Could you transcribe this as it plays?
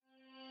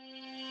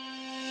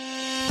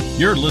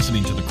You're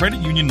listening to the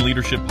Credit Union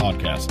Leadership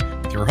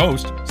Podcast with your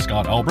host,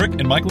 Scott Albrecht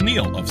and Michael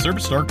Neal of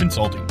Service Star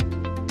Consulting.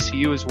 To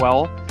you as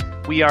well.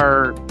 We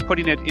are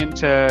putting it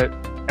into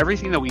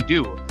everything that we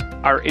do,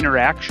 our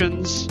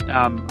interactions,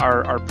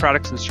 our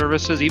products and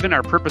services, even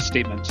our purpose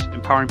statement,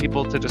 empowering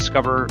people to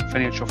discover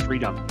financial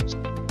freedom.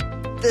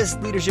 This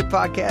leadership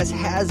podcast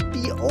has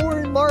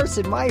Bjorn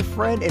Larson, my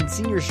friend and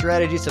senior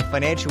strategist of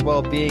financial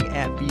well-being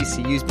at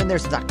BCU. He's been there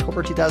since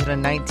October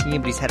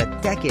 2019, but he's had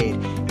a decade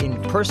in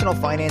personal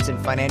finance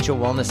and financial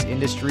wellness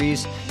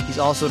industries. He's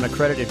also an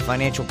accredited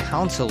financial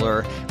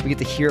counselor. We get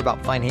to hear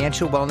about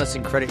financial wellness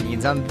and credit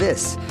unions on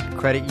this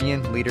Credit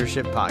Union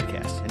Leadership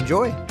Podcast.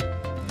 Enjoy.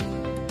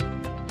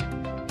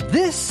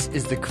 This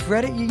is the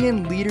Credit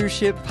Union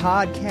Leadership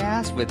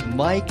Podcast with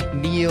Mike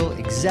Neal,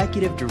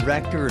 Executive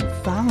Director and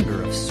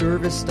founder of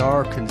Service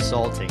Star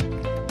Consulting.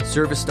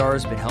 Service Star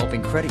has been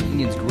helping credit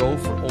unions grow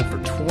for over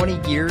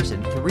 20 years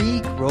in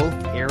 3 growth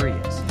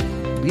areas: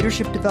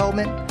 leadership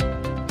development,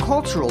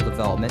 cultural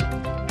development,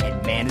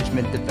 and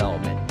management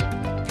development.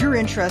 If you're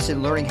interested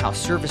in learning how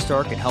Service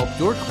Star can help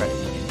your credit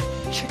union,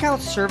 check out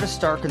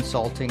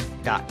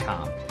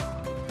servicestarconsulting.com.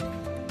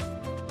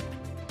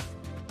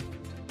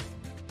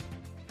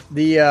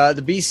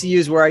 The BCU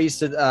is where I used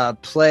to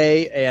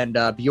play, and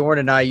Bjorn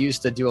and I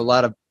used to do a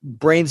lot of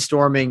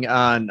brainstorming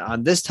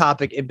on this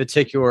topic in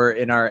particular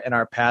in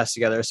our past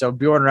together. So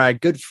Bjorn and I,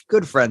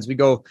 good friends. We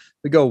go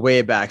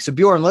way back. So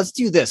Bjorn, let's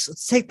do this.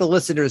 Let's take the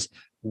listeners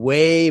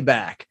way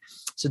back.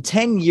 So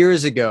 10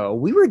 years ago,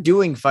 we were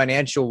doing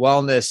financial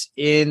wellness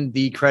in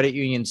the credit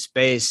union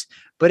space,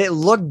 but it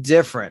looked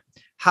different.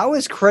 How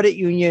is credit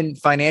union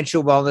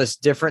financial wellness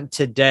different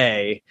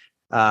today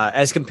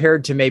as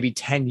compared to maybe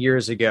 10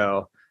 years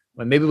ago?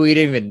 When maybe we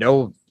didn't even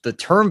know the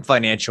term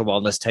financial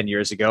wellness 10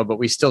 years ago, but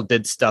we still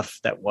did stuff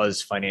that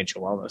was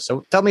financial wellness.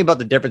 So tell me about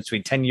the difference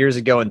between 10 years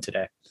ago and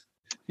today.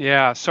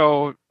 Yeah,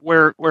 so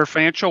where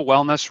financial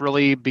wellness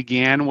really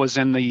began was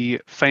in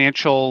the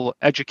financial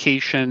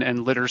education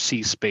and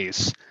literacy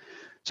space.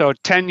 So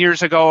 10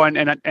 years ago,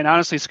 and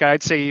honestly, Scott,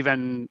 I'd say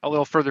even a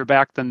little further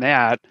back than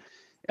that,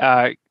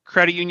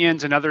 credit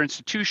unions and other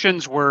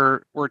institutions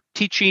were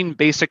teaching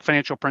basic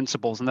financial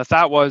principles. And the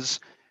thought was,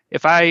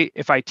 if I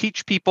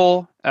teach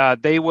people,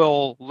 they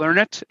will learn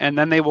it and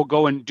then they will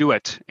go and do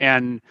it.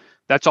 And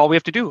that's all we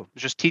have to do,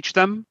 is just teach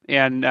them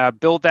and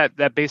build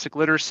that basic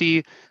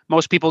literacy.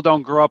 Most people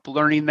don't grow up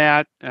learning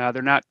that.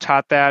 They're not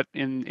taught that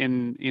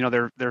in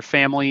their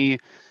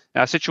family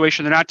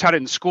situation. They're not taught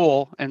it in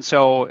school. And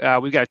so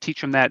we've got to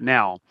teach them that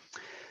now.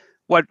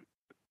 What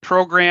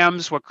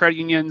credit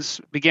unions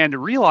began to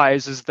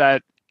realize is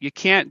that you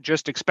can't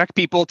just expect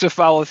people to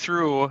follow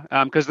through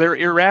because they're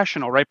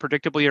irrational, right?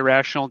 Predictably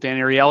irrational. Dan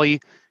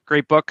Ariely,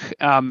 great book.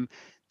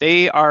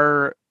 They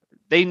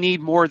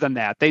need more than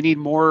that. They need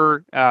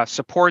more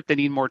support. They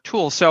need more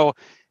tools. So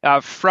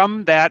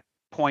from that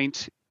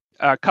point,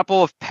 a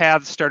couple of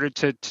paths started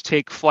to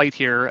take flight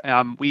here.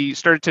 We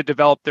started to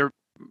develop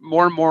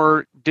more and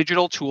more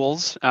digital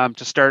tools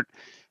to start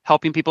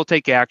helping people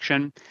take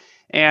action.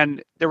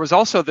 And there was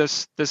also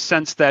this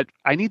sense that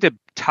I need to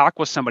talk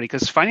with somebody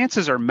because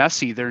finances are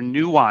messy, they're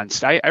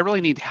nuanced. I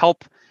really need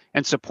help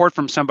and support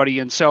from somebody.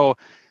 And so,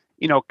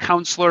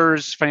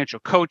 counselors, financial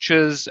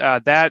coaches,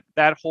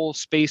 that whole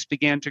space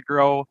began to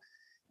grow.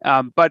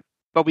 But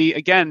we,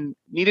 again,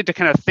 needed to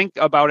kind of think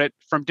about it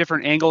from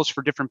different angles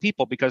for different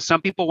people, because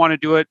some people want to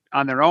do it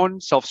on their own,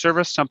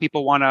 self-service. Some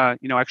people want to,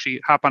 actually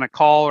hop on a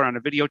call or on a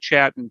video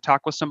chat and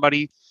talk with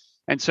somebody.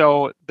 And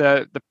so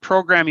the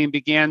programming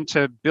began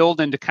to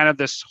build into kind of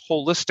this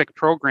holistic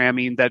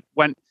programming that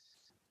went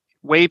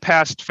way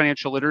past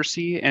financial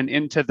literacy and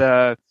into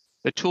the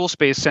tool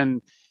space.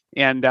 And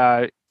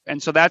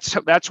so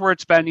that's where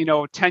it's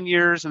been, 10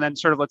 years, and then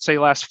sort of, let's say,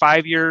 last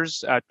 5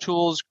 years,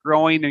 tools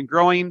growing and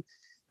growing.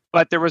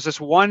 But there was this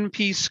one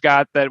piece,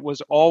 Scott, that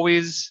was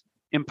always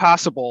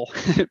impossible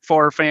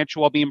for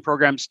financial well-being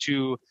programs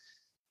to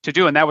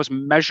do, and that was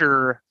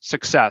measure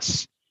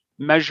success,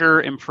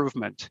 measure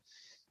improvement.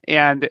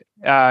 And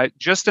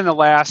just in the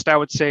last, I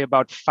would say,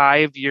 about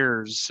 5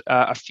 years,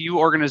 a few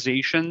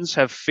organizations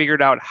have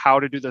figured out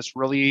how to do this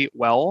really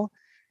well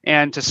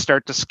and to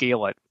start to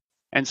scale it.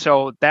 And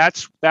so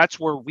that's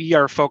where we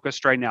are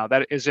focused right now.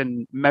 That is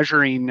in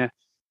measuring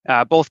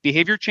both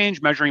behavior change,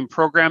 measuring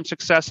program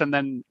success, and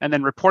then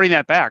reporting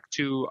that back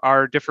to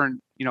our different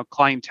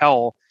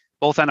clientele,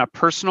 both on a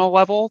personal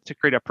level to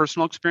create a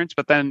personal experience,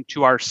 but then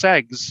to our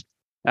segs.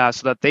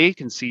 So that they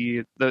can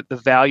see the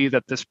value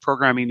that this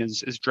programming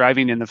is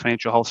driving in the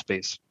financial health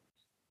space.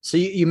 So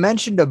you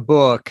mentioned a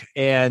book,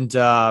 and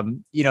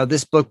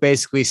this book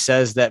basically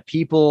says that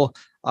people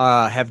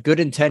have good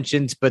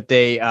intentions, but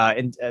they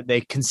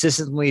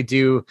consistently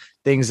do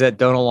things that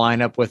don't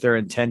align up with their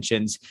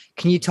intentions.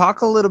 Can you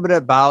talk a little bit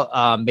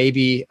about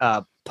maybe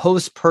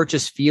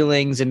post-purchase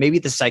feelings and maybe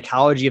the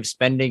psychology of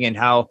spending and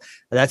how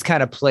that's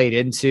kind of played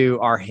into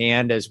our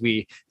hand as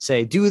we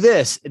say, do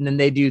this, and then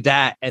they do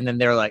that. And then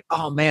they're like,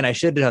 oh man, I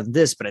should have done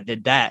this, but I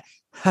did that.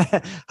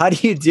 How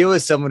do you deal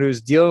with someone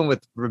who's dealing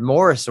with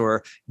remorse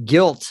or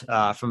guilt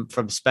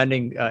from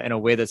spending in a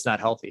way that's not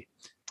healthy?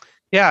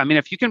 Yeah, I mean,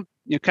 if you can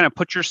kind of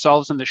put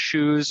yourselves in the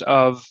shoes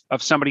of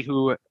somebody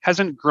who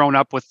hasn't grown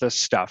up with this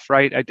stuff,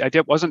 right?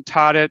 Wasn't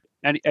taught it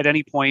at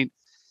any point.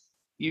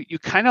 You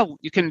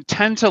can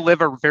tend to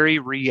live a very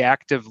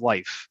reactive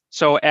life.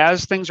 So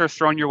as things are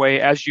thrown your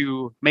way, as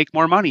you make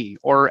more money,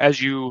 or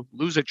as you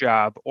lose a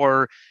job,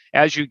 or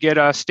as you get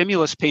a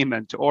stimulus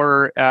payment,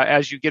 or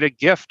as you get a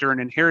gift or an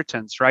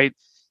inheritance, right?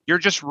 You're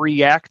just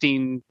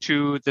reacting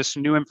to this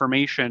new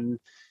information,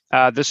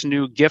 this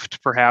new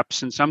gift,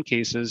 perhaps in some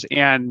cases.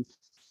 And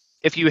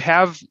if you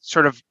have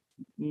sort of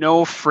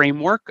no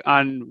framework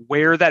on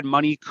where that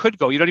money could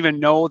go, you don't even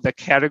know the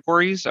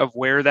categories of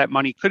where that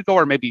money could go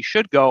or maybe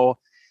should go,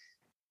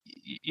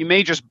 you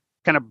may just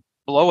kind of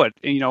blow it,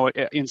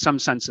 in some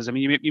senses. I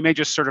mean, you may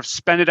just sort of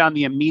spend it on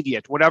the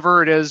immediate,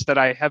 whatever it is that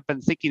I have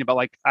been thinking about.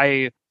 Like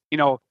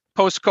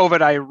post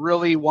COVID, I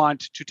really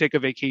want to take a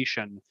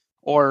vacation,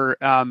 or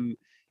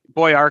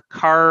boy, our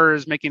car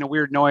is making a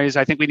weird noise.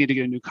 I think we need to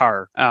get a new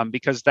car,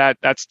 because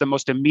that's the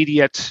most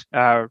immediate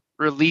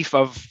relief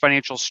of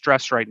financial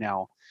stress right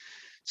now.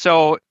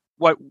 So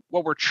what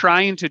we're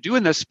trying to do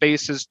in this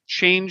space is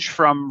change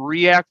from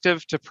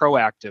reactive to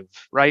proactive,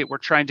 right? We're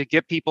trying to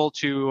get people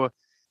to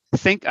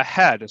think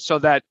ahead so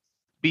that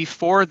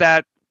before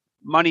that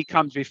money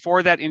comes,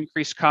 before that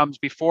increase comes,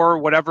 before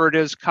whatever it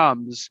is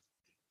comes,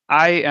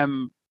 I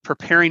am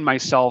preparing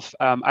myself.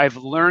 I've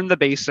learned the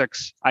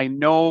basics. I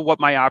know what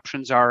my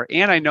options are,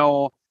 and I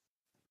know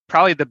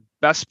probably the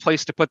best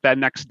place to put that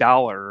next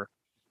dollar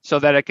so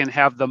that it can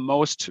have the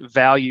most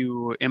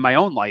value in my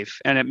own life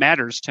and it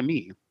matters to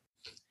me.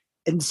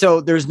 And so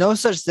there's no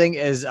such thing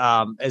as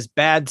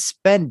bad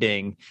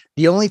spending.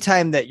 The only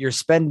time that you're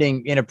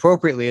spending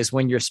inappropriately is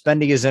when your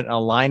spending isn't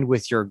aligned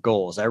with your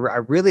goals. I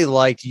really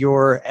liked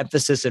your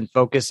emphasis and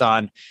focus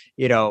on,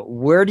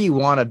 where do you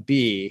want to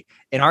be?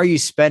 And are you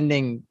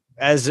spending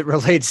as it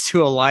relates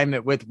to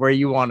alignment with where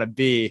you want to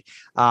be?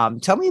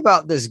 Tell me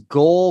about this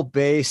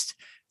goal-based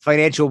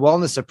financial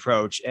wellness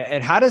approach,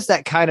 and how does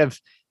that kind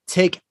of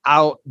take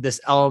out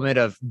this element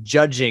of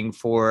judging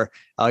for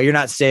you're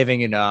not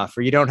saving enough,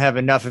 or you don't have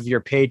enough of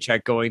your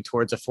paycheck going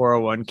towards a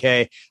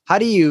 401k? How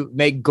do you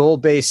make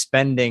goal-based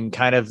spending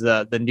kind of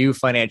the new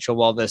financial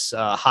wellness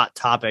hot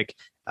topic?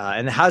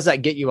 And how does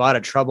that get you out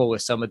of trouble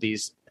with some of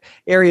these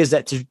areas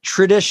that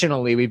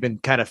traditionally we've been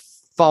kind of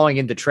falling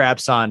into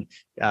traps on,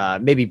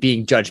 maybe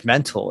being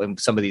judgmental in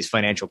some of these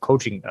financial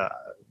coaching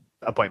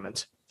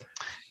appointments?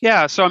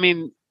 Yeah. So, I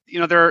mean,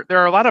 there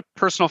are a lot of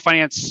personal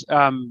finance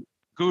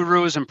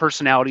gurus and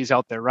personalities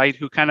out there, right?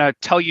 Who kind of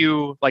tell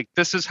you, like,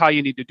 this is how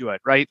you need to do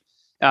it, right?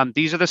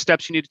 These are the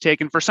steps you need to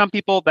take. And for some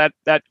people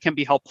that can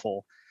be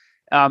helpful.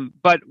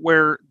 But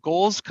where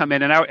goals come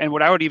in, and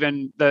what I would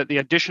even, the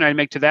addition I'd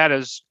make to that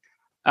is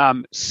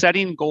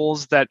setting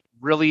goals that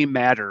really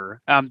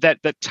matter,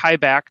 that tie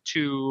back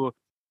to,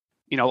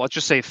 let's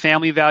just say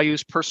family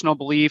values, personal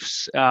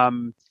beliefs,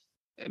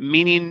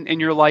 meaning in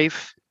your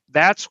life.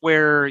 That's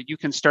where you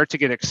can start to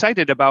get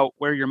excited about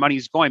where your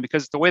money's going.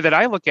 Because the way that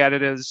I look at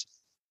it is,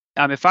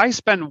 if I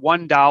spend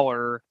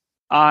 $1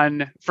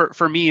 on,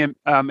 for me in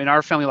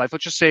our family life,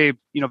 let's just say,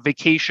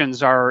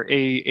 vacations are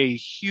a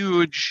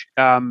huge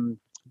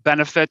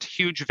benefit,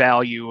 huge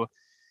value.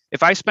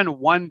 If I spend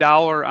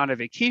 $1 on a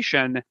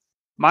vacation,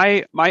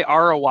 my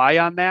ROI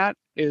on that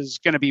is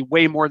going to be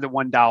way more than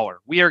 $1.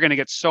 We are going to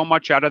get so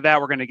much out of that.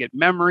 We're going to get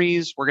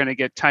memories. We're going to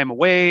get time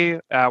away.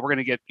 We're going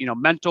to get,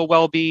 mental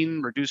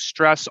well-being, reduce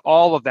stress,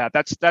 all of that.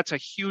 That's a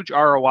huge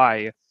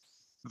ROI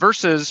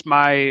versus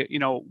my,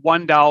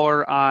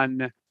 $1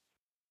 on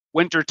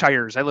winter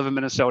tires. I live in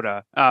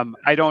Minnesota.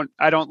 I don't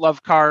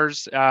love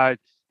cars.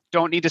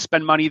 Don't need to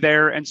spend money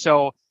there. And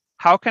so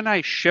how can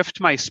I shift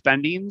my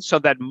spending so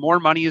that more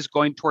money is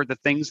going toward the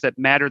things that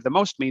matter the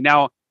most to me?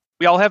 Now,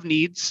 we all have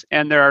needs,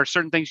 and there are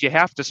certain things you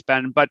have to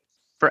spend, but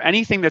for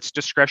anything that's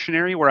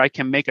discretionary where I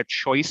can make a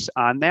choice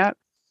on that,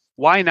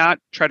 why not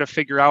try to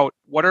figure out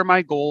what are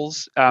my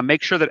goals,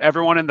 make sure that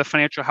everyone in the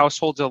financial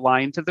household is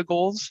aligned to the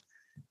goals,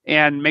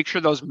 and make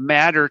sure those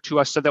matter to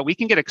us so that we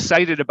can get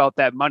excited about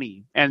that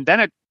money. And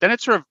then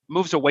it sort of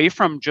moves away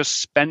from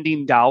just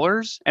spending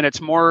dollars, and it's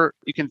more,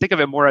 you can think of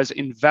it more as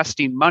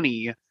investing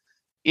money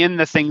in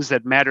the things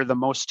that matter the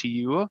most to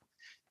you.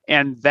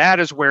 And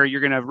that is where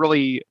you're going to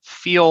really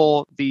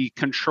feel the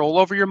control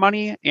over your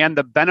money and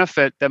the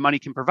benefit that money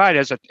can provide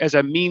as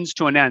a means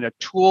to an end, a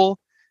tool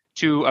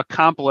to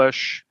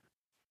accomplish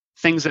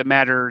things that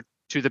matter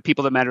to the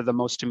people that matter the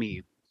most to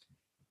me.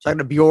 Talking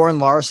to Bjorn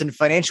Larson,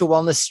 financial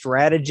wellness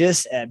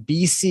strategist at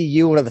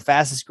BCU, one of the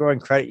fastest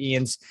growing credit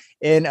unions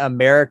in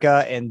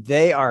America. And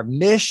they are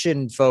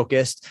mission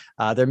focused.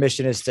 Their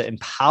mission is to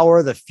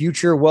empower the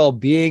future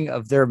well-being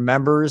of their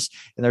members.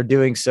 And they're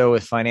doing so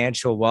with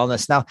financial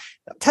wellness. Now,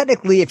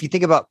 technically, if you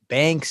think about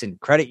banks and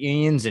credit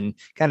unions and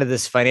kind of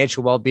this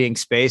financial well-being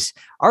space,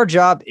 our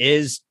job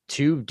is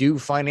to do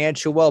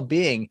financial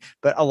well-being.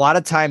 But a lot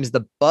of times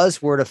the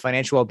buzzword of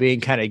financial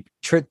well-being kind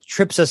of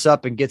trips us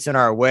up and gets in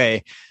our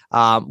way.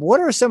 What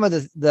are some of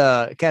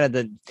the kind of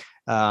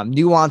the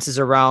nuances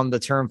around the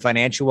term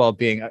financial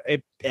well-being?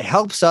 It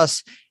helps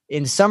us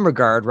in some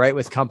regard, right,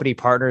 with company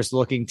partners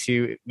looking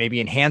to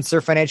maybe enhance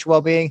their financial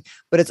well-being,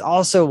 but it's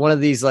also one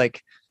of these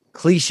like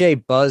cliche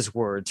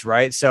buzzwords,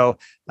 right? So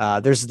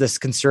there's this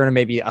concern of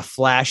maybe a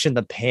flash in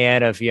the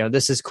pan of,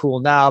 this is cool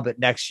now, but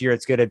next year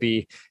it's going to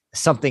be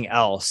something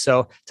else.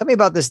 So tell me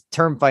about this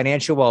term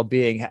financial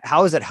well-being.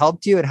 How has it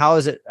helped you, and how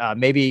has it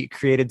maybe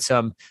created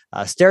some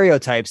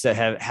stereotypes that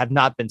have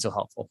not been so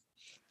helpful?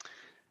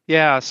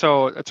 Yeah,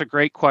 so that's a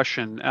great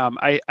question.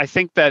 I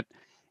think that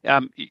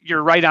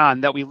you're right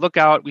on that. We look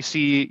out, we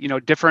see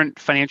different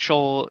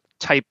financial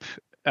type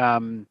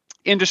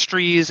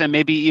industries and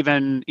maybe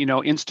even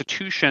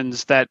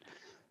institutions that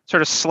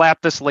sort of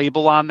slap this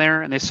label on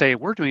there, and they say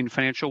we're doing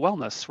financial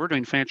wellness, we're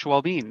doing financial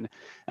well-being,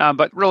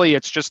 but really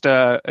it's just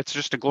a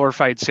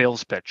glorified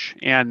sales pitch.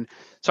 And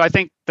so I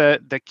think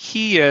the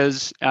key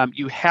is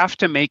you have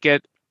to make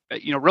it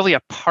really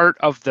a part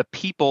of the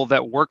people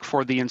that work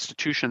for the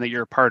institution that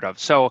you're a part of.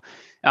 So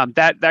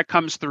that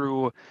comes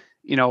through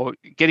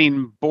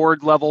getting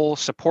board level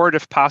support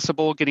if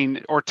possible,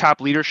 or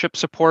top leadership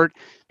support,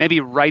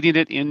 maybe writing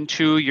it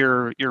into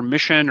your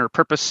mission or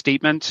purpose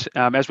statement,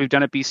 as we've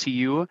done at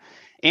BCU,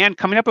 and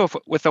coming up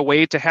with a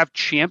way to have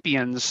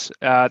champions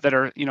that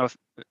are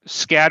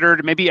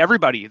scattered. Maybe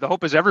everybody. The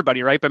hope is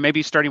everybody, right? But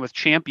maybe starting with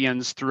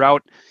champions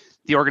throughout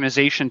the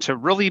organization to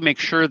really make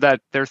sure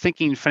that they're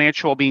thinking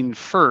financial well-being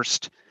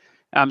first,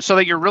 so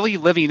that you're really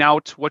living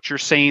out what you're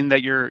saying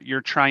that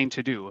you're trying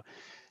to do.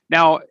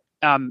 Now,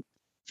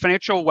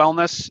 financial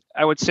wellness,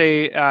 I would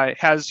say,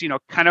 has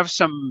kind of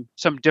some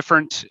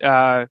different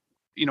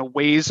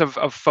ways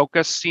of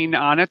focusing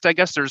on it. I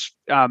guess there's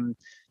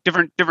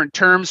different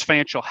terms: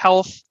 financial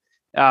health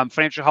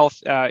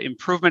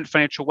improvement,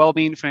 financial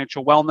well-being,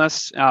 financial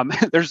wellness.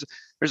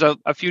 There's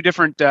a few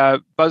different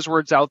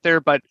buzzwords out there,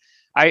 but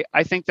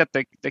I think that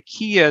the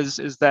key is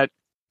that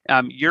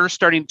you're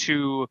starting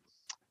to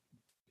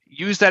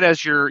use that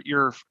as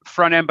your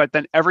front end, but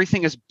then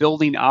everything is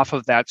building off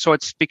of that. So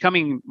it's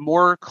becoming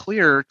more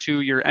clear to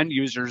your end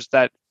users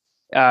that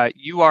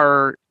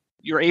you're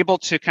able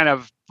to kind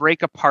of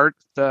break apart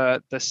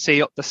the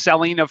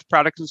selling of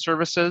products and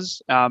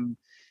services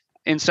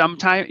in some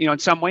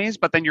ways,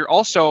 but then you're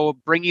also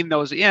bringing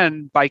those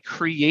in by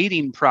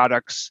creating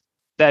products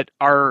that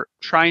are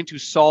trying to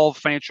solve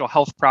financial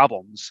health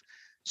problems,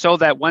 so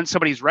that when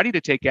somebody's ready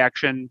to take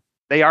action,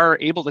 they are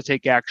able to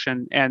take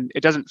action, and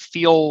it doesn't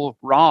feel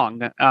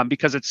wrong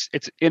because it's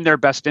in their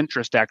best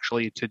interest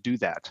actually to do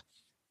that.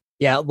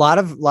 Yeah, a lot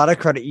of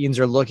credit unions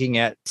are looking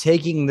at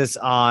taking this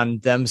on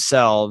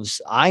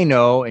themselves. I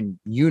know, and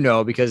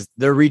because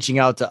they're reaching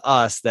out to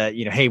us that,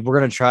 hey, we're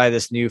going to try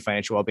this new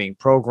financial well-being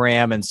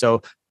program. And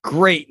so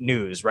great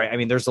news, right? I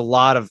mean, there's a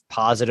lot of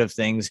positive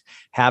things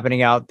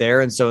happening out there.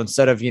 And so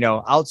instead of,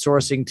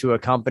 outsourcing to a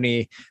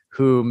company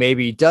who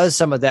maybe does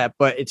some of that,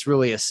 but it's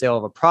really a sale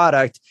of a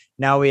product,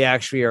 now we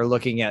actually are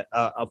looking at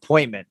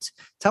appointment.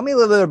 Tell me a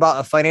little bit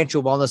about a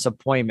financial wellness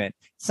appointment.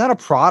 It's not a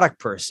product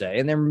per se,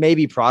 and there may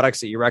be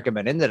products that you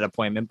recommend in that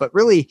appointment, but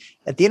really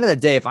at the end of the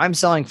day, if I'm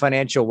selling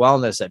financial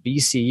wellness at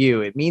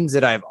BCU, it means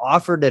that I've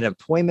offered an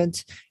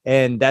appointment,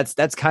 and that's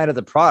kind of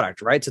the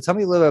product, right? So tell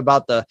me a little bit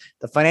about the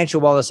financial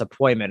wellness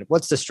appointment.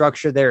 What's the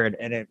structure there,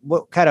 and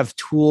what kind of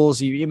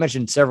tools? You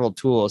mentioned several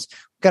tools.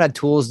 What kind of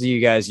tools do you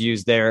guys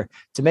use there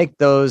to make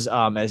those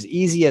as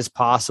easy as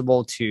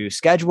possible to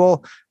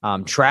schedule,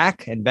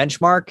 track, and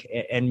benchmark,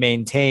 and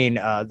maintain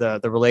the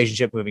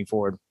relationship moving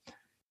forward?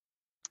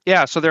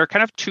 Yeah, so there are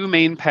kind of two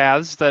main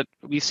paths that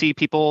we see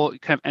people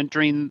kind of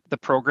entering the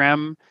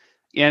program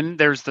in.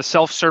 There's the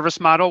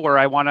self-service model, where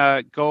I want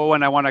to go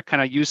and I want to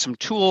kind of use some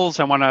tools.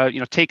 I want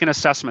to take an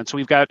assessment. So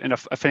we've got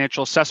a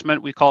financial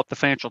assessment. We call it the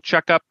financial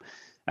checkup.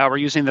 We're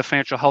using the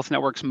Financial Health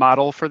Network's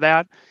model for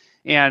that.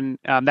 And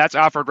that's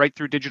offered right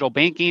through digital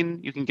banking.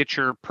 You can get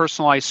your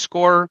personalized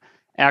score,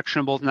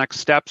 actionable next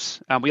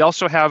steps. We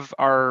also have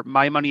our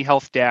My Money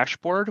Health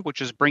dashboard,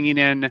 which is bringing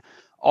in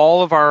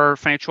all of our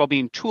financial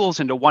well-being tools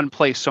into one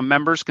place, so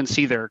members can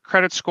see their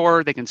credit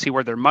score, they can see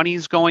where their money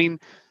is going,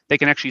 they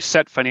can actually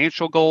set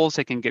financial goals,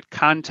 they can get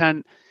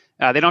content.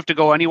 They don't have to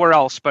go anywhere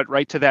else but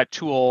right to that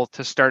tool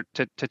to start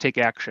to take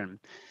action.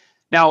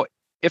 Now,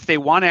 if they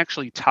want to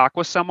actually talk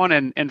with someone,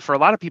 and for a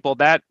lot of people,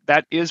 that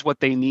is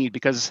what they need,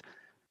 because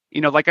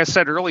like I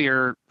said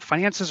earlier,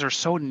 finances are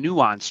so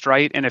nuanced,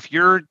 right? And if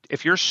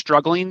you're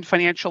struggling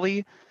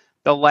financially,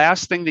 the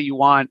last thing that you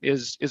want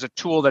is a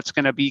tool that's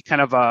going to be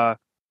kind of a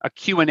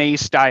Q&A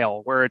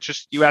style, where it's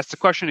just you ask the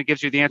question, it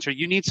gives you the answer.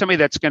 You need somebody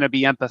that's going to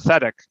be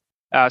empathetic,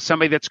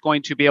 somebody that's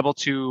going to be able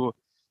to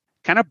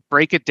kind of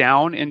break it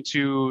down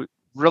into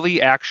really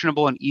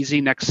actionable and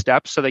easy next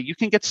steps, so that you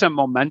can get some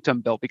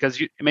momentum built,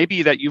 because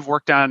maybe that you've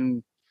worked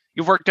on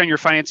your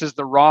finances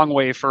the wrong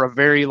way for a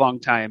very long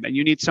time, and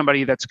you need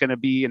somebody that's going to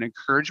be an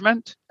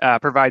encouragement,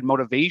 provide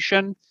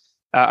motivation,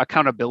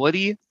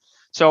 accountability.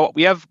 So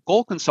we have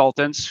goal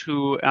consultants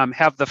who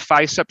have the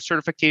FICEP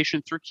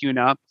certification through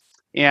CUNA,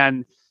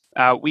 and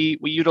we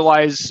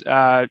utilize,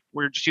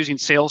 we're just using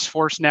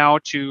Salesforce now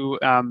to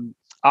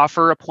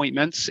offer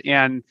appointments.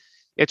 And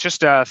It's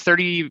just a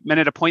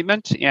 30-minute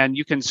appointment, and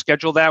you can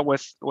schedule that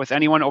with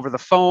anyone over the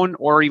phone,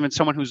 or even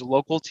someone who's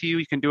local to you.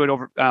 You can do it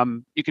over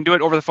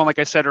the phone, like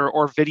I said,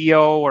 or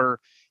video, or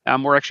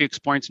we're actually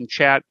exploring some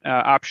chat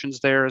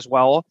options there as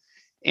well.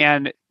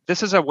 And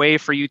this is a way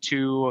for you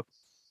to,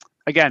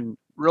 again,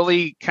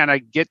 really kind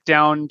of get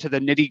down to the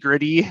nitty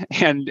gritty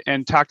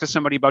and talk to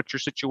somebody about your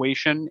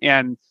situation.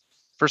 And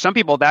for some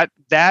people,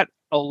 that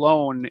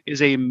alone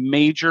is a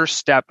major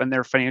step in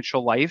their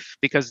financial life,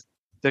 because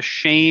the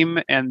shame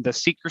and the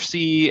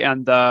secrecy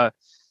and the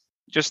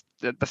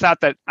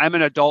thought that I'm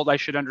an adult, I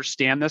should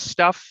understand this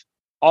stuff,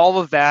 all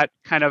of that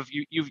kind of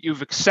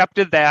you've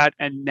accepted that,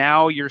 and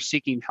now you're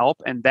seeking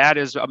help, and that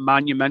is a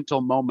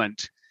monumental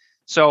moment.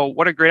 So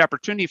what a great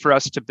opportunity for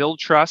us to build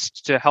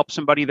trust, to help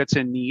somebody that's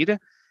in need,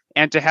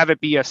 and to have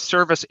it be a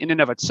service in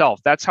and of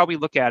itself. That's how we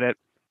look at it.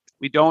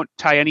 We don't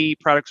tie any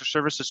products or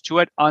services to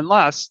it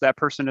unless that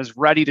person is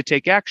ready to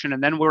take action,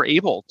 and then we're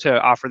able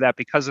to offer that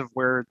because of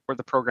where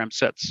the program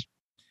sits.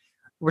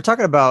 We're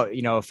talking about,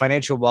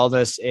 financial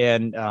wellness.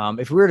 And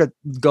if we were to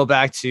go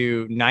back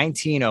to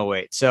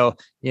 1908, so,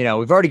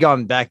 we've already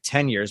gone back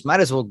 10 years,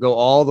 might as well go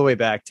all the way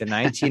back to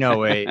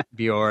 1908,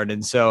 Bjorn.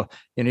 And so,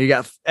 you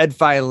got Ed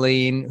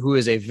Filene, who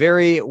is a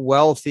very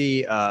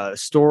wealthy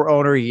store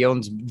owner. He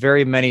owns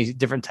very many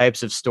different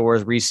types of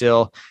stores,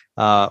 resale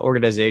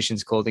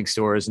organizations, clothing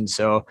stores. And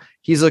so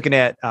he's looking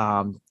at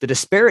the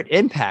disparate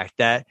impact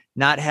that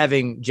not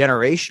having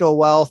generational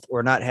wealth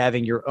or not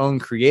having your own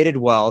created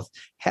wealth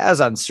has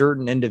on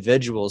certain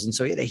individuals. And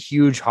so he had a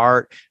huge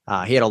heart.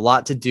 He had a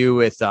lot to do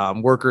with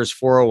workers'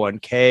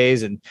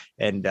 401ks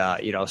and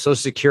Social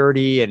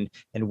Security and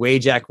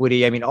wage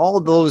equity. I mean, all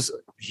of those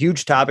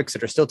huge topics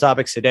that are still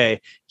topics today,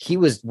 he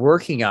was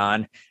working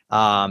on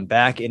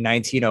back in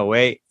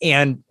 1908.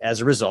 And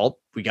as a result,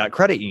 we got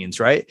credit unions,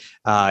 right?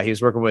 He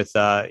was working with,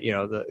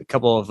 a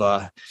couple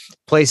of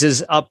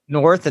places up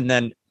north, and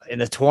then in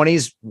the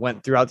 20s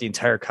went throughout the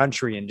entire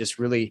country and just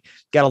really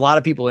got a lot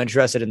of people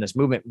interested in this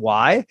movement.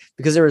 Why?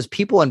 Because there was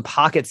people in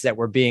pockets that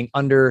were being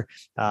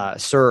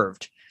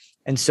served.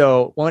 And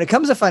so when it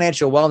comes to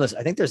financial wellness,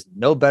 I think there's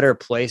no better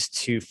place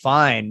to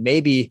find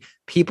maybe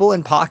people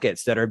in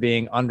pockets that are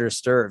being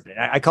underserved. And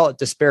I call it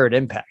disparate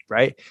impact,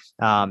 right?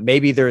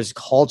 Maybe there's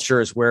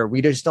cultures where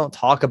we just don't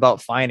talk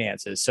about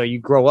finances. So you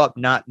grow up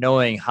not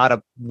knowing how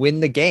to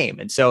win the game.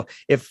 And so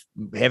if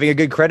having a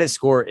good credit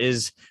score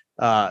is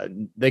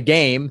the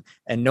game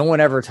and no one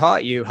ever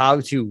taught you how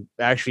to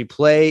actually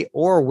play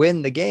or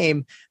win the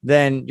game,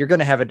 then you're going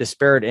to have a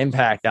disparate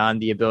impact on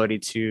the ability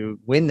to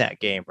win that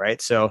game,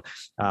 right? So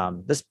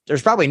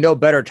there's probably no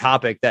better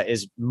topic that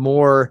is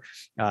more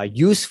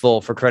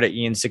useful for credit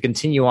unions to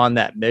continue on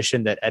that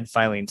mission that Ed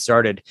Filene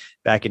started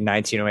back in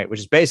 1908,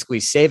 which is basically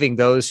saving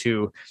those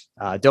who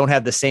don't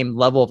have the same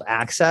level of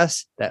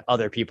access that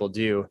other people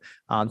do.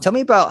 Tell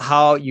me about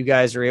how you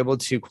guys are able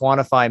to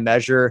quantify,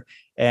 measure,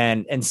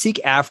 and seek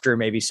after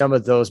maybe some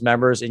of those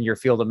members in your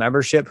field of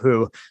membership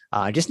who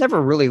just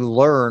never really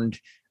learned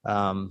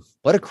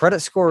what a credit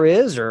score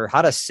is or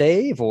how to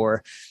save,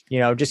 or,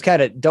 just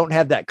kind of don't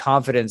have that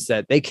confidence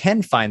that they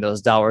can find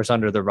those dollars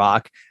under the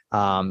rock.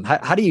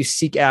 How do you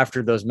seek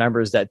after those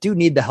members that do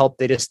need the help?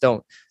 They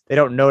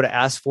don't know to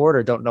ask for it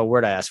or don't know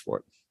where to ask for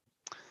it.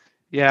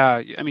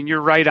 Yeah, I mean,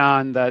 you're right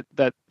on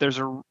that there's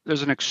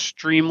an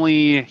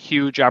extremely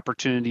huge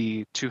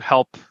opportunity to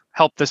help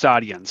this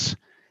audience.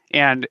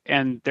 And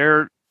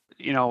they're,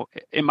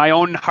 in my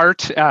own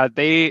heart,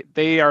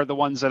 they are the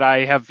ones that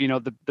I have,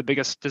 the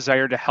biggest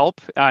desire to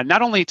help,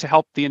 not only to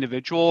help the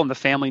individual and the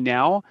family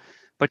now,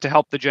 but to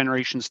help the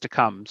generations to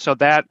come. So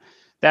that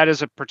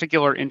is a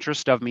particular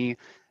interest of me.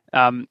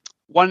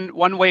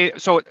 One way,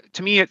 so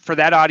to me, for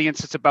that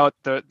audience, it's about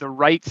the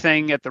right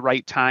thing at the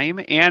right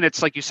time. And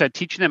it's like you said,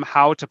 teaching them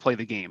how to play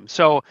the game.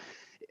 So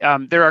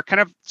there are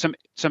kind of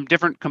some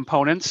different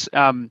components.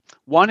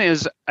 One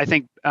is, I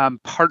think,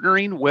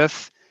 partnering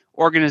with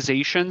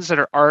organizations that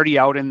are already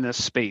out in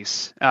this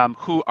space,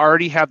 who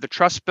already have the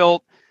trust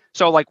built.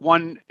 So like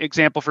one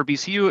example for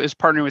BCU is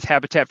partnering with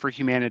Habitat for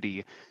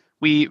Humanity.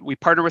 We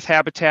partnered with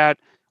Habitat.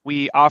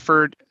 We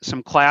offered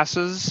some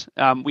classes.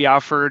 We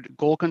offered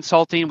goal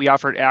consulting. We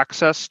offered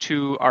access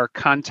to our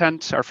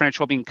content, our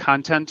financial wellbeing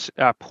content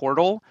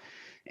portal,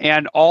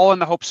 and all in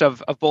the hopes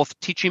of both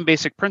teaching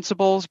basic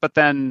principles, but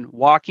then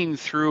walking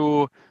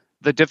through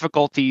the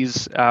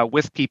difficulties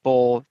with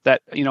people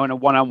that, in a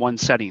one-on-one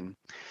setting.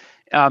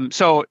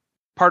 So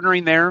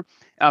partnering there,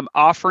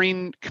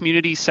 offering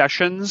community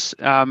sessions,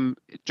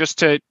 just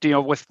to,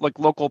 with like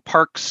local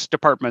parks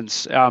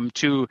departments,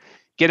 to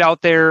get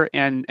out there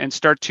and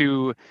start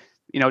to,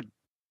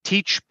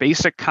 teach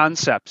basic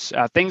concepts,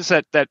 things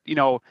that,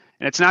 and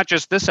it's not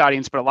just this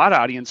audience, but a lot of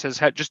audiences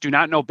just do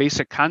not know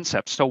basic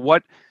concepts. So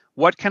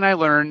what can I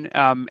learn?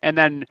 And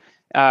then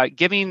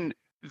giving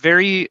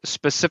very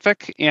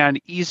specific and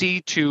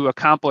easy to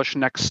accomplish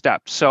next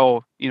steps.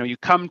 So, you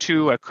come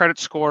to a credit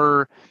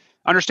score,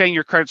 understanding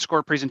your credit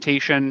score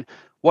presentation.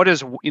 What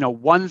is,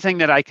 one thing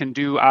that I can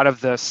do out of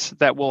this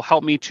that will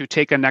help me to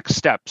take a next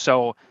step?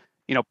 So,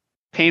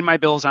 paying my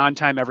bills on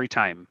time every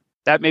time.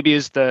 that maybe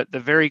is the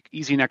very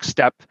easy next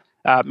step.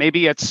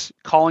 Maybe it's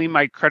calling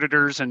my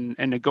creditors and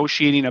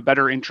negotiating a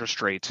better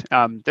interest rate.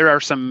 There are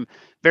some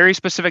very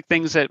specific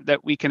things that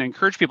we can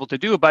encourage people to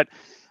do, but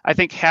I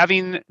think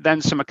having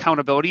then some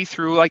accountability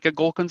through like a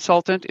goal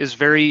consultant is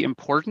very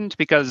important,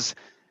 because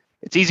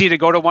it's easy to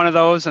go to one of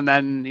those and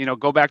then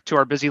go back to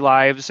our busy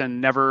lives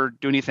and never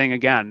do anything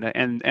again.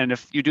 And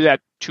if you do that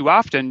too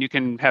often, you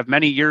can have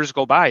many years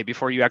go by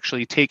before you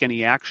actually take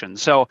any action.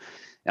 So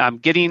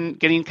getting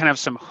kind of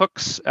some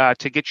hooks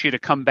to get you to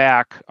come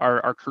back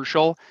are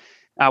crucial.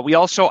 We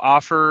also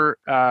offer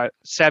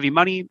Savvy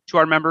Money to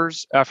our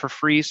members for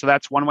free. So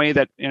that's one way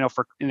that,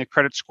 for in the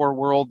credit score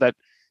world, that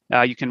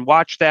you can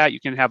watch that, you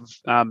can have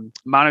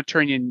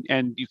monitoring,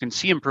 and you can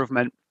see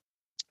improvement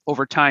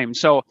over time.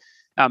 So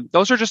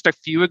those are just a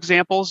few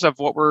examples of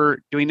what we're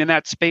doing in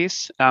that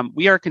space.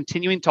 We are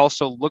continuing to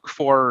also look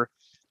for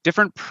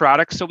different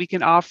products that we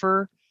can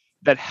offer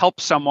that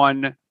help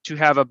someone to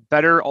have a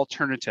better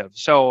alternative.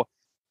 So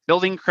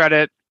building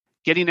credit,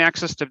 getting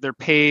access to their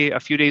pay a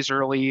few days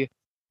early,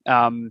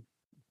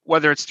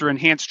 whether it's through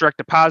enhanced direct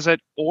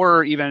deposit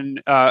or even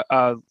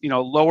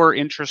lower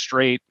interest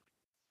rate,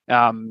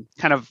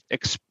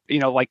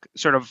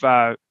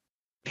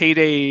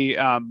 payday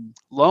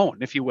loan,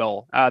 if you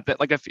will. That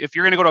like if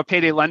you're going to go to a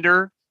payday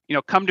lender,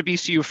 come to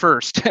BCU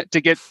first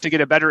to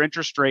get a better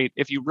interest rate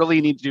if you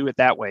really need to do it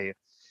that way.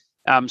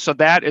 So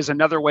that is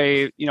another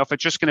way. If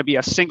it's just going to be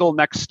a single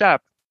next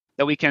step,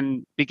 that we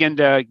can begin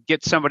to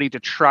get somebody to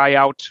try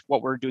out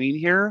what we're doing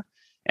here,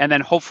 and then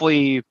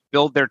hopefully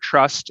build their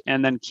trust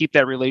and then keep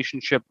that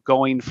relationship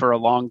going for a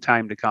long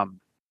time to come.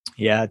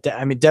 Yeah.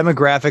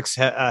 Demographics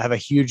have a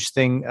huge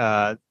thing,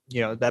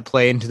 that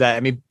play into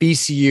that.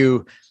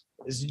 BCU,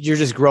 you're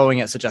just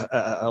growing at such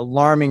a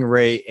alarming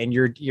rate, and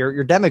your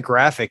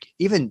demographic,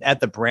 even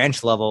at the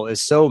branch level,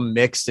 is so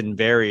mixed and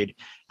varied.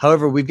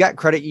 However, we've got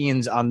credit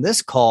unions on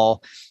this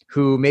call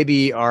who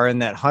maybe are in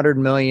that $100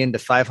 million to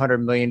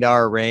 $500 million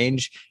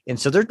range. And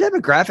so their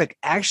demographic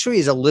actually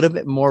is a little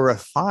bit more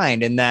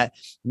refined in that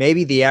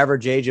maybe the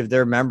average age of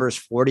their members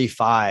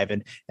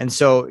 45. And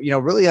so,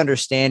 really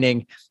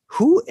understanding,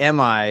 who am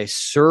I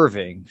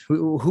serving?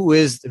 Who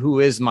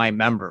is my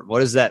member? What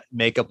does that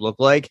makeup look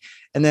like?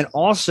 And then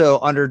also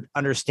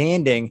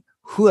understanding,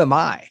 who am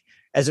I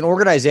as an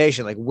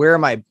organization? Like, where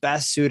am I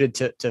best suited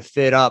to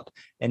fit up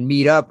and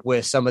meet up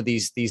with some of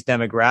these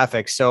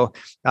demographics? So,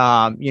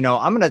 I'm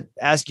going to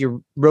ask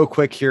you real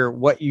quick here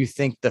what you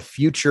think the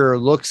future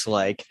looks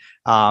like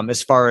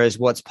as far as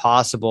what's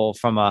possible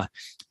from a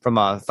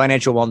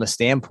financial wellness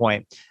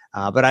standpoint.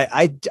 But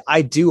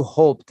I do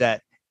hope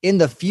that in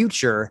the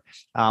future,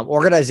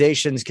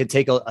 organizations could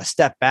take a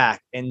step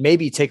back and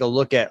maybe take a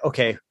look at,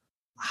 okay,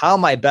 how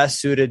am I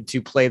best suited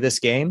to play this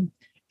game?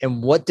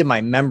 And what do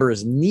my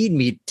members need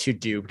me to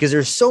do? Because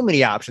there's so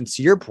many options,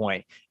 to your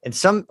point, and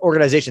some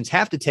organizations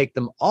have to take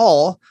them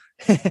all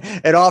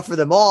and offer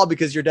them all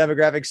because your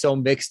demographic is so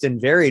mixed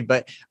and varied.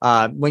 But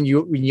when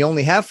you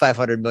only have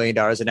 $500 million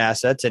in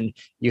assets, and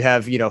you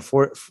have,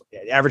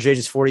 average age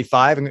is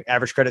 45 and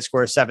average credit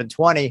score is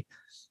 720,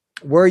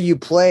 where you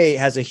play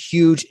has a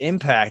huge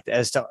impact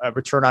as to a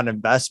return on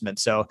investment.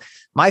 So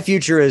my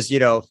future is,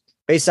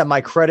 based on my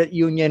credit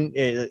union,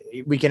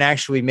 we can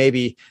actually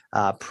maybe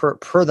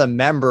per the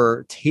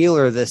member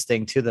tailor this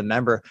thing to the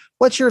member.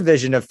 What's your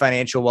vision of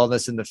financial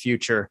wellness in the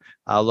future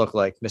look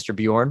like, Mr.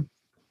 Bjorn?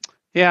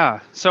 Yeah,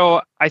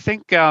 so I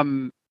think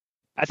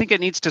it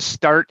needs to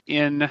start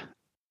in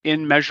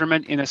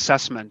measurement, in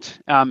assessment.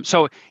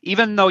 So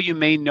even though you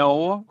may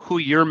know who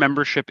your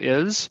membership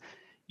is,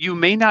 you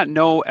may not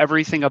know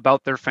everything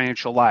about their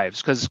financial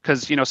lives, because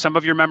some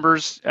of your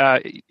members,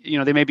 they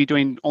may be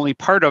doing only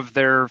part of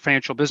their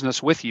financial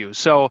business with you.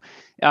 So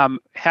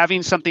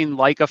having something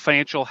like a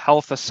financial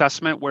health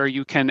assessment where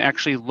you can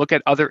actually look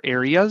at other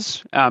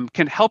areas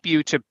can help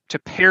you to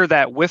pair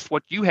that with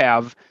what you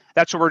have.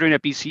 That's what we're doing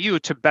at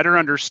BCU, to better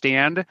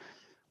understand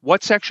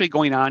what's actually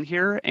going on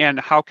here and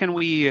how can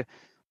we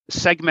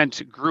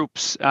segment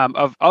groups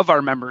of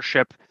our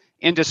membership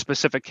into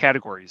specific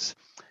categories.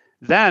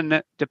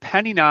 Then,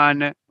 depending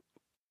on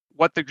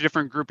what the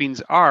different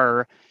groupings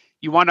are,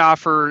 you want to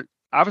offer,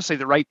 obviously,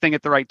 the right thing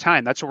at the right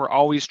time. That's what we're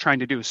always trying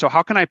to do. So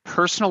how can I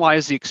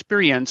personalize the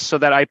experience so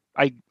that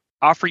I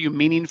offer you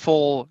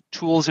meaningful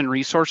tools and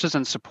resources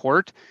and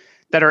support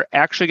that are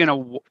actually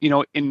going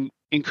to,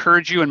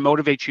 encourage you and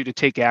motivate you to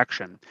take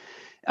action?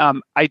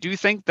 I do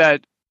think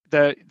that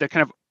the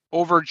kind of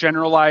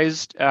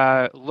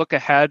overgeneralized look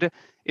ahead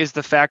is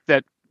the fact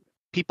that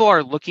people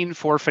are looking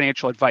for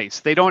financial advice.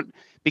 They don't,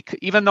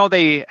 even though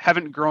they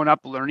haven't grown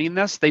up learning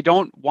this, they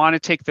don't want to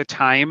take the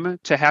time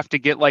to have to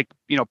get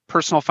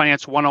personal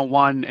finance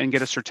 101 and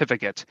get a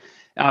certificate.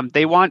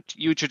 They want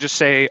you to just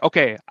say,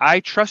 okay, I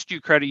trust you,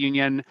 credit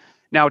union.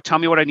 Now tell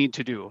me what I need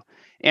to do.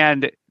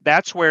 And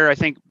that's where I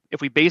think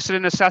if we base it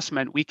in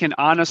assessment, we can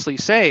honestly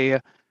say,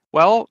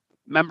 well,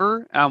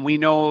 member, we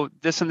know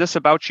this and this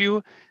about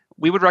you.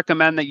 We would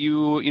recommend that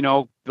you,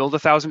 build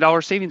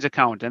 $1,000 savings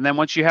account. And then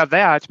once you have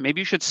that,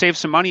 maybe you should save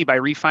some money by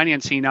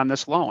refinancing on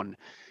this loan.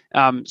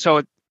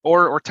 So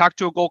or talk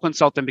to a goal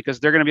consultant, because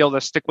they're going to be able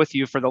to stick with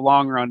you for the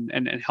long run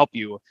and help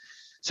you.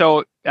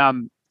 So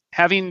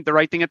having the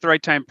right thing at the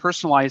right time,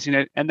 personalizing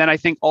it, and then I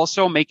think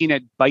also making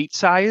it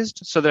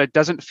bite-sized so that it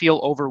doesn't feel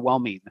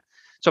overwhelming.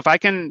 So if I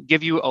can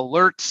give you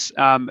alerts,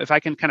 if I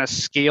can kind of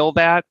scale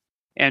that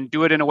and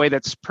do it in a way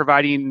that's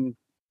providing,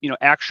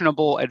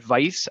 actionable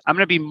advice, I'm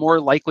going to be more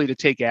likely to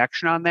take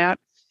action on that.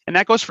 And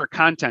that goes for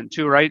content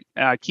too, right?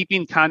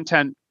 Keeping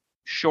content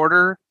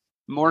shorter,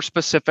 more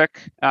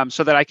specific,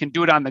 so that I can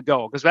do it on the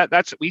go.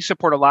 Because we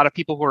support a lot of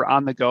people who are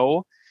on the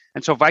go.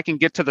 And so if I can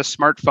get to the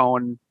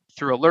smartphone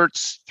through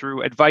alerts,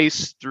 through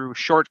advice, through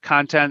short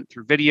content,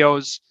 through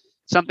videos,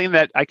 something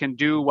that I can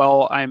do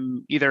while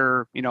I'm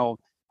either,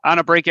 on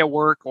a break at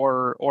work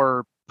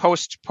or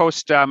post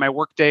my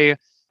workday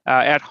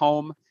at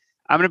home,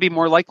 I'm going to be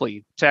more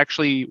likely to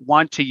actually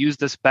want to use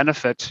this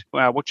benefit,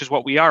 which is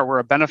what we are. We're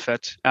a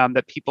benefit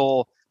that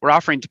we're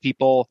offering to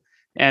people,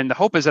 and the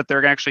hope is that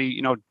they're going to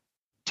actually,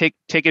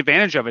 take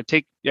advantage of it,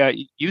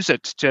 use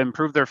it to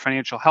improve their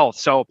financial health.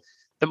 So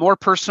the more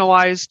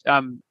personalized,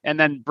 and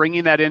then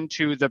bringing that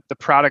into the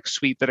product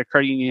suite that a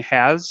credit union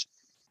has,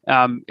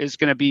 is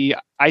going to be,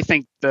 I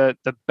think, the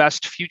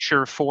best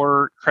future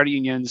for credit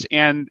unions,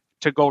 and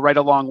to go right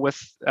along with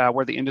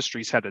where the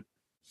industry's headed.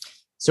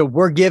 So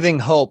we're giving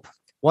hope.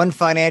 One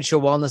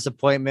financial wellness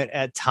appointment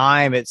at a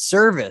time. It's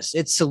service,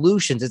 it's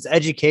solutions, it's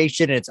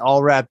education, and it's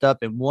all wrapped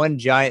up in one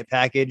giant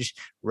package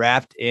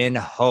wrapped in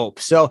hope.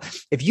 So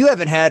if you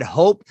haven't had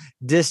hope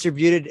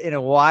distributed in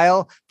a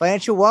while,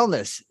 financial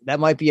wellness, that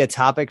might be a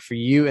topic for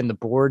you and the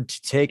board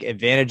to take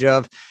advantage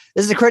of.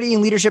 This is the Credit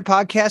Union Leadership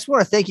Podcast. I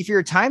want to thank you for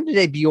your time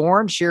today,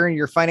 Bjorn, sharing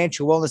your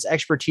financial wellness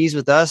expertise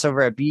with us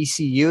over at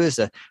BCU as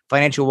a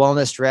financial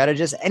wellness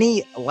strategist.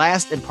 Any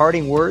last and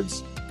parting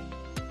words?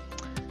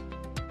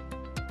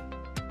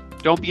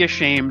 Don't be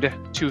ashamed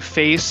to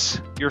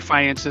face your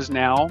finances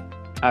now.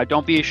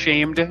 Don't be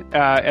ashamed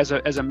as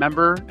a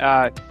member,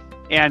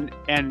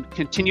 and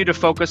continue to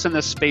focus in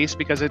this space,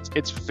 because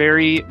it's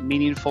very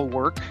meaningful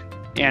work.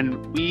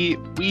 And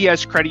we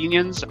as credit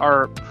unions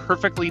are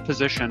perfectly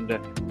positioned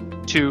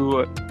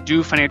to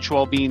do financial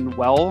well-being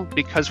well,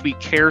 because we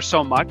care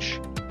so much,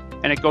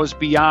 and it goes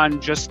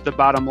beyond just the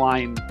bottom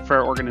line for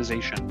our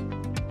organization.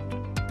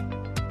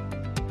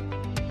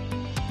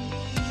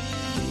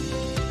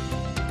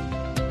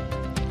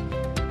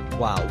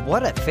 Wow,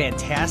 what a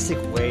fantastic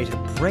way to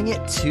bring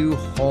it to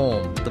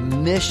home. The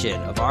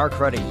mission of our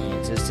credit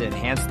unions is to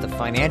enhance the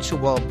financial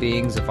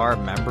well-beings of our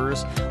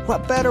members.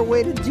 What better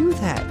way to do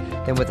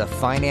that than with a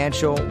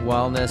financial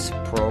wellness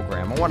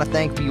program? I want to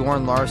thank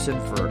Bjorn Larson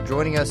for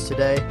joining us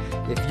today.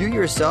 If you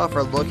yourself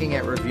are looking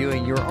at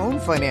reviewing your own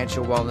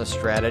financial wellness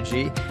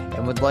strategy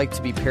and would like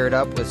to be paired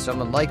up with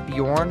someone like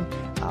Bjorn,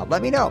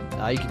 let me know.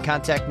 You can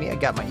contact me. I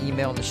got my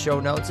email in the show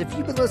notes. If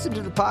you've been listening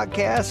to the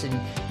podcast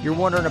and you're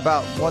wondering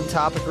about one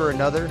topic or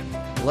another,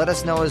 let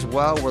us know as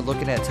well. We're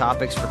looking at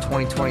topics for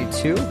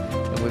 2022,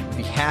 and we'd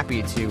be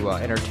happy to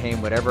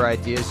entertain whatever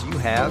ideas you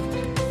have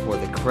for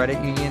the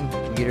Credit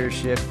Union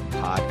Leadership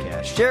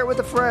Podcast. Share it with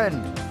a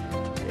friend.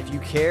 If you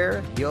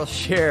care, you'll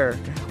share.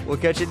 We'll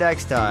catch you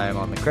next time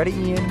on the Credit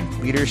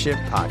Union Leadership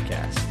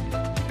Podcast.